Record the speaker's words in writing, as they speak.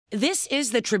This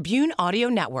is the Tribune Audio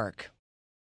Network.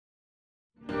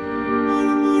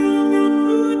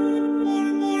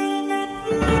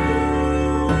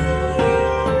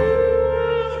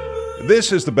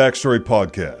 This is the Backstory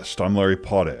Podcast. I'm Larry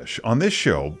Potash. On this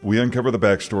show, we uncover the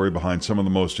backstory behind some of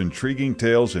the most intriguing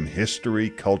tales in history,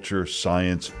 culture,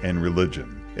 science, and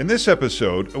religion. In this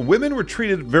episode, women were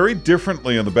treated very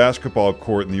differently on the basketball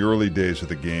court in the early days of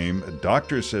the game.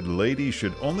 Doctors said ladies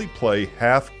should only play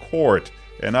half court,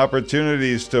 and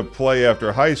opportunities to play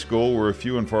after high school were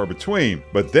few and far between.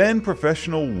 But then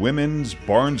professional women's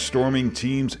barnstorming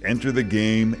teams entered the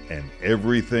game, and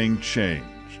everything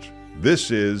changed. This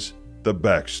is the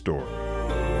Backstory.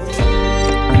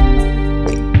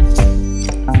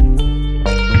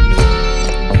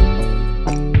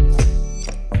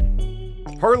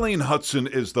 Harlene Hudson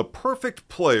is the perfect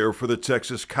player for the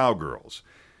Texas Cowgirls.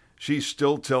 She's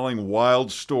still telling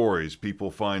wild stories people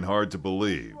find hard to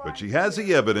believe, but she has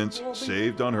the evidence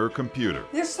saved on her computer.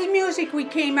 This is the music we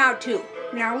came out to.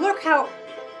 Now look how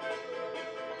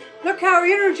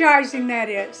energizing that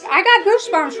is. I got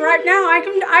goosebumps right now.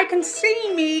 I can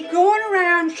see me going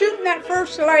around shooting that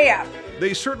first layup.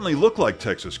 They certainly look like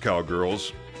Texas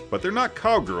Cowgirls, but they're not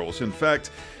cowgirls. In fact,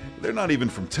 they're not even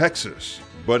from Texas.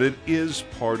 But it is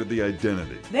part of the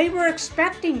identity. They were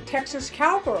expecting Texas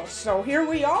Cowgirls, so here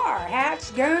we are.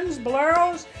 Hats, guns,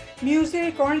 boleros,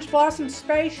 music, Orange Blossom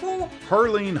Spatial.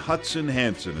 Harlene Hudson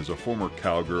Hanson is a former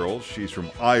cowgirl. She's from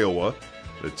Iowa.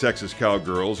 The Texas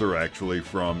Cowgirls are actually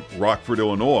from Rockford,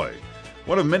 Illinois,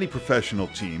 one of many professional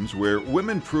teams where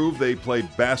women prove they played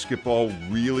basketball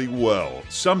really well,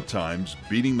 sometimes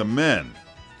beating the men.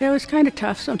 It was kind of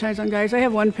tough sometimes on guys. I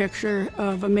have one picture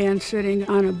of a man sitting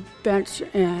on a bench,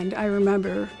 and I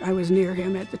remember I was near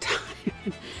him at the time.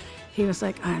 He was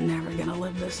like, I'm never going to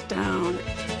live this down.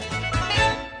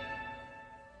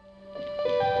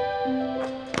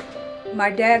 My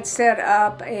dad set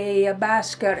up a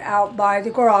basket out by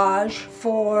the garage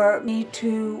for me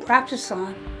to practice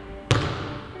on.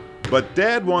 But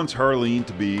Dad wants Harlene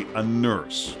to be a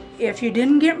nurse. If you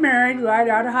didn't get married right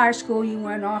out of high school, you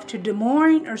went off to Des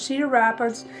Moines or Cedar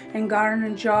Rapids and got a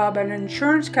job at an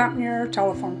insurance company or a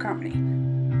telephone company.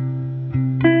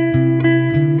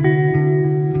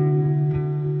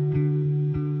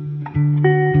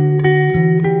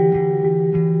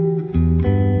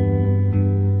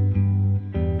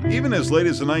 Even as late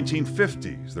as the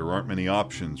 1950s, there aren't many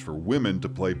options for women to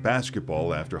play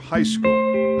basketball after high school.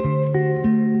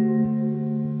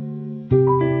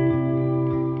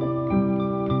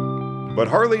 But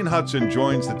Harlene Hudson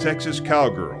joins the Texas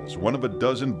Cowgirls, one of a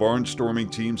dozen barnstorming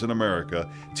teams in America,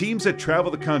 teams that travel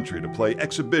the country to play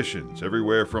exhibitions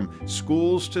everywhere from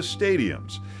schools to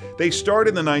stadiums. They start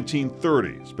in the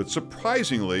 1930s, but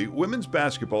surprisingly, women's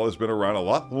basketball has been around a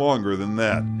lot longer than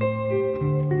that.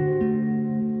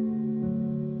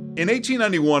 In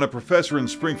 1891, a professor in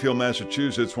Springfield,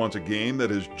 Massachusetts wants a game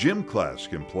that his gym class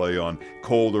can play on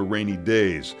cold or rainy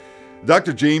days.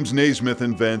 Dr. James Naismith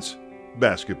invents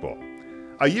basketball.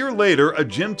 A year later, a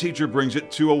gym teacher brings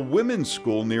it to a women's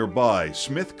school nearby,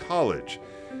 Smith College.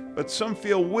 But some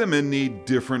feel women need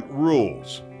different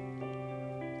rules.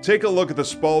 Take a look at the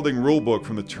Spalding rulebook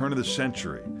from the turn of the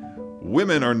century.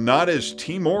 Women are not as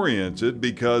team-oriented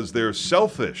because they're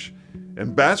selfish,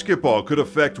 and basketball could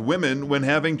affect women when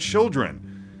having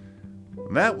children.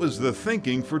 That was the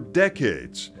thinking for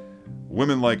decades.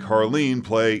 Women like Harlene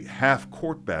play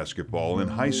half-court basketball in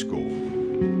high school.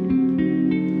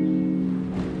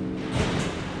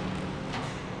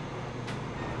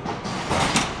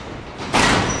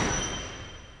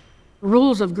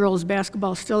 Rules of girls'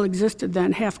 basketball still existed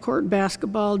then. Half-court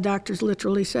basketball, doctors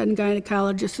literally said, and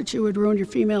gynecologists that you would ruin your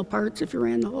female parts if you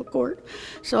ran the whole court.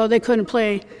 So they couldn't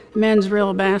play men's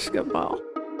real basketball.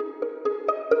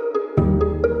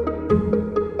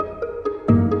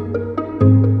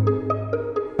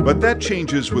 But that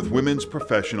changes with women's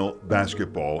professional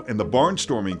basketball, and the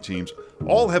barnstorming teams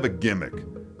all have a gimmick.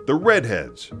 The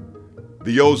Redheads,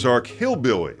 the Ozark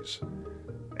Hillbillies,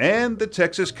 and the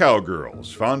Texas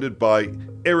Cowgirls, founded by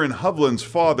Aaron Hovland's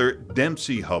father,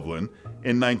 Dempsey Hovland,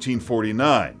 in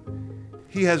 1949.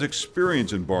 He has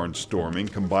experience in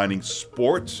barnstorming, combining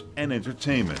sports and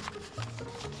entertainment.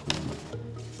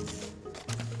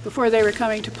 Before they were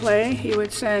coming to play, he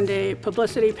would send a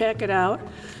publicity packet out,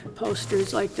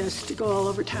 posters like this to go all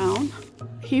over town.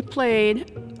 He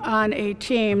played on a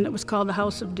team that was called the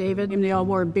House of David. They all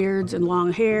wore beards and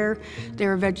long hair. They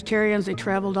were vegetarians. They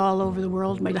traveled all over the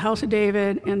world. The House of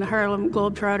David and the Harlem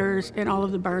Globetrotters and all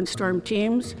of the Barnstorm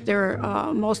teams. They were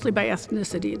mostly by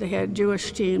ethnicity. They had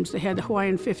Jewish teams. They had the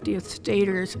Hawaiian 50th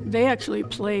Staters. They actually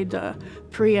played the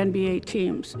pre-NBA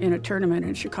teams in a tournament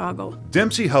in Chicago.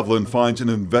 Dempsey Hovland finds an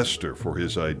investor for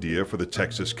his idea for the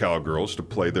Texas Cowgirls to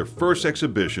play their first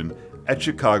exhibition at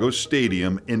Chicago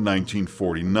Stadium in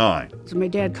 1949. So my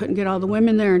dad couldn't get all the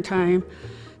women there in time,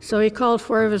 so he called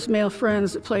 4 of his male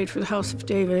friends that played for the House of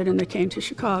David, and they came to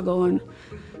Chicago and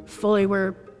fully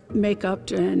were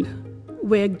make-upped and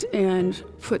wigged and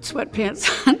put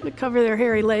sweatpants on to cover their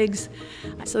hairy legs.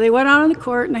 So they went out on the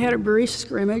court and they had a brief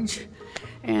scrimmage,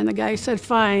 and the guy said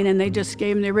fine, and they just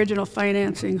gave him the original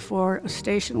financing for a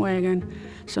station wagon,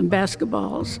 some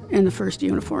basketballs, and the first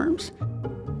uniforms.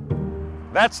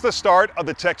 That's the start of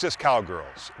the Texas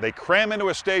Cowgirls. They cram into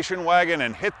a station wagon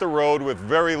and hit the road with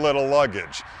very little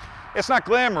luggage. It's not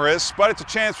glamorous, but it's a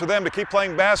chance for them to keep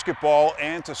playing basketball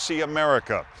and to see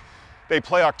America. They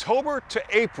play October to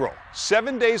April,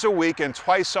 7 days a week and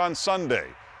twice on Sunday,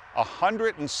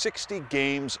 160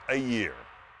 games a year.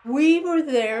 We were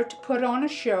there to put on a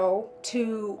show,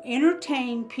 to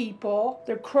entertain people.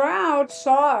 The crowd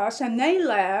saw us and they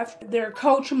left. Their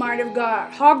coach might have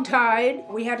got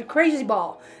hogtied. We had a crazy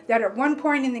ball that at one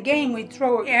point in the game we'd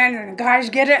throw it in and the guys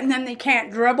get it and then they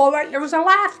can't dribble. It was a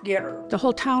laugh getter. The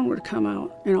whole town would come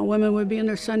out. You know, women would be in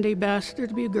their Sunday best.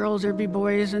 There'd be girls, there'd be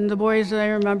boys. And the boys that I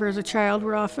remember as a child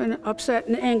were often upset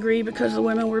and angry because the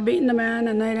women were beating the men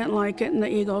and they didn't like it, and the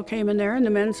ego came in there, and the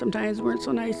men sometimes weren't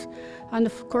so nice on the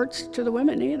courts to the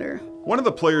women either. One of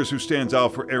the players who stands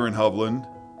out for Erin Hovland,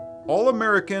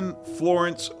 All-American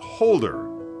Florence Holder.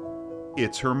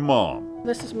 It's her mom.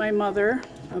 This is my mother.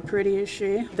 How pretty is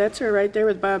she? That's her right there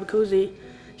with Bob Cousy.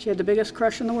 She had the biggest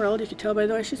crush in the world. You can tell by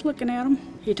the way she's looking at him.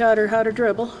 He taught her how to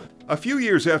dribble. A few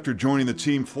years after joining the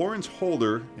team, Florence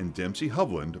Holder and Dempsey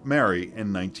Hovland marry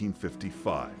in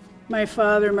 1955. My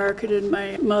father marketed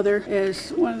my mother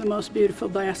as one of the most beautiful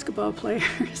basketball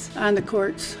players on the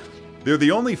courts. They're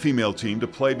the only female team to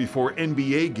play before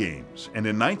NBA games, and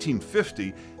in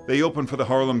 1950, they opened for the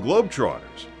Harlem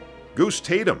Globetrotters. Goose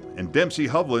Tatum and Dempsey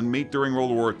Hovland meet during World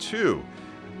War II.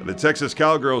 The Texas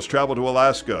Cowgirls travel to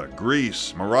Alaska,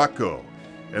 Greece, Morocco,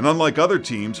 and unlike other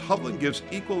teams, Hovland gives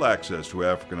equal access to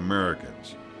African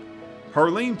Americans.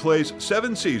 Harleen plays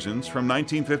 7 seasons from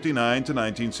 1959 to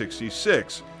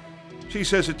 1966. She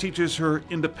says it teaches her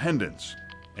independence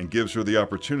and gives her the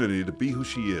opportunity to be who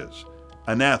she is,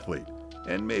 an athlete,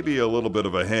 and maybe a little bit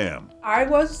of a ham. I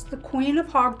was the queen of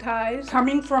hogties,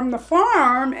 coming from the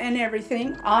farm and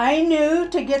everything. I knew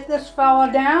to get this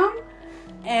fella down,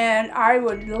 and I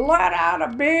would let out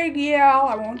a big yell,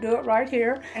 I won't do it right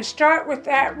here, and start with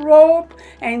that rope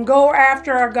and go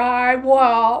after a guy.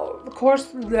 Well, of course,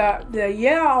 the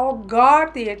yell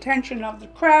got the attention of the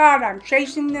crowd. I'm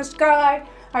chasing this guy.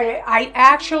 I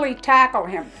actually tackle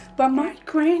him. But my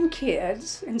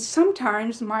grandkids, and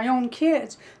sometimes my own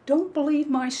kids, don't believe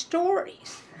my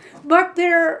stories. But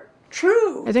they're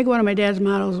true. I think one of my dad's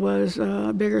mottos was,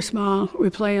 big or small, we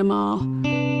play them all.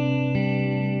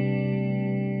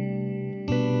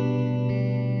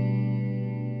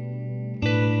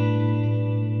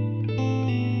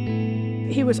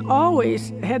 He was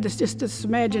always, had this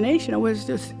imagination.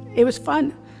 It was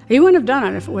fun. He wouldn't have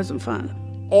done it if it wasn't fun.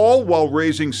 All while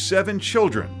raising 7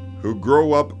 children who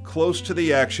grow up close to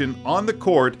the action on the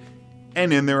court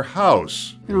and in their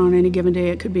house. You know, on any given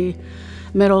day, it could be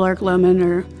Meadowlark Lemon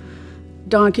or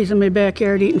donkeys in my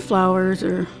backyard eating flowers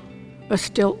or a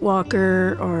stilt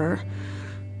walker or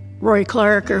Roy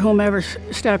Clark or whomever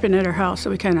stepping at our house. So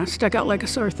we kind of stuck out like a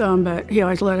sore thumb, but he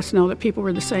always let us know that people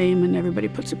were the same and everybody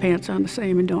puts their pants on the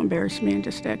same and don't embarrass me and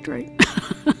just act right.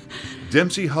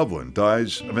 Dempsey Hovland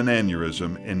dies of an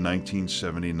aneurysm in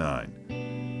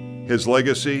 1979. His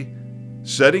legacy,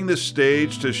 setting the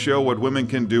stage to show what women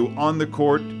can do on the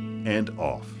court and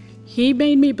off. He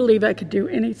made me believe I could do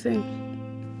anything.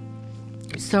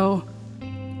 So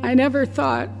I never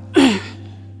thought,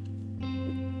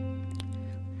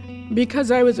 because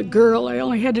I was a girl, I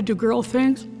only had to do girl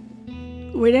things.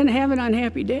 We didn't have an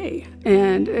unhappy day,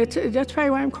 and that's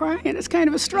probably why I'm crying. It's kind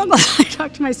of a struggle. I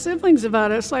talk to my siblings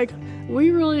about it. It's like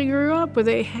we really grew up with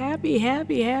a happy,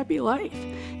 happy, happy life,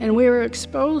 and we were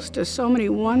exposed to so many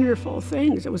wonderful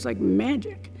things. It was like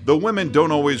magic. The women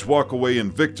don't always walk away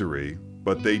in victory,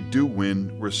 but they do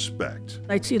win respect.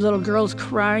 I'd see little girls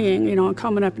crying, you know, and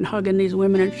coming up and hugging these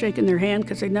women and shaking their hand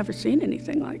because they'd never seen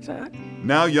anything like that.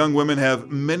 Now young women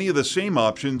have many of the same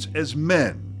options as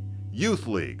men. Youth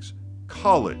leagues,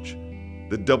 college,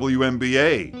 the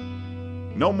WNBA,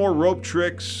 No more rope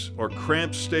tricks or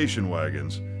cramped station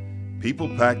wagons. People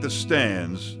packed the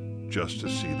stands just to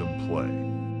see them play.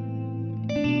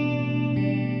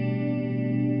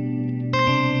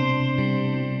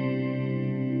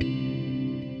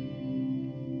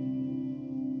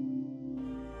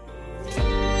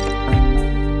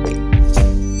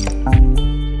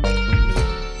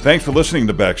 Thanks for listening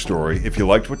to Backstory. If you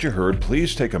liked what you heard,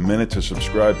 please take a minute to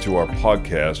subscribe to our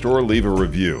podcast or leave a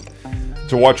review.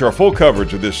 To watch our full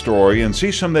coverage of this story and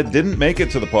see some that didn't make it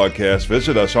to the podcast,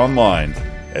 visit us online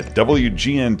at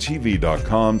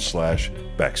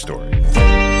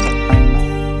wgntv.com/backstory.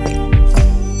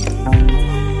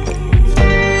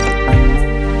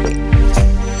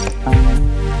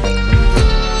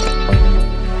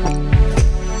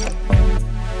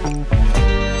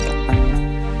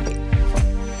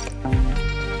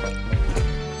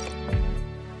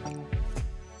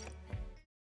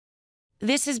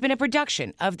 This has been a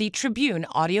production of the Tribune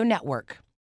Audio Network.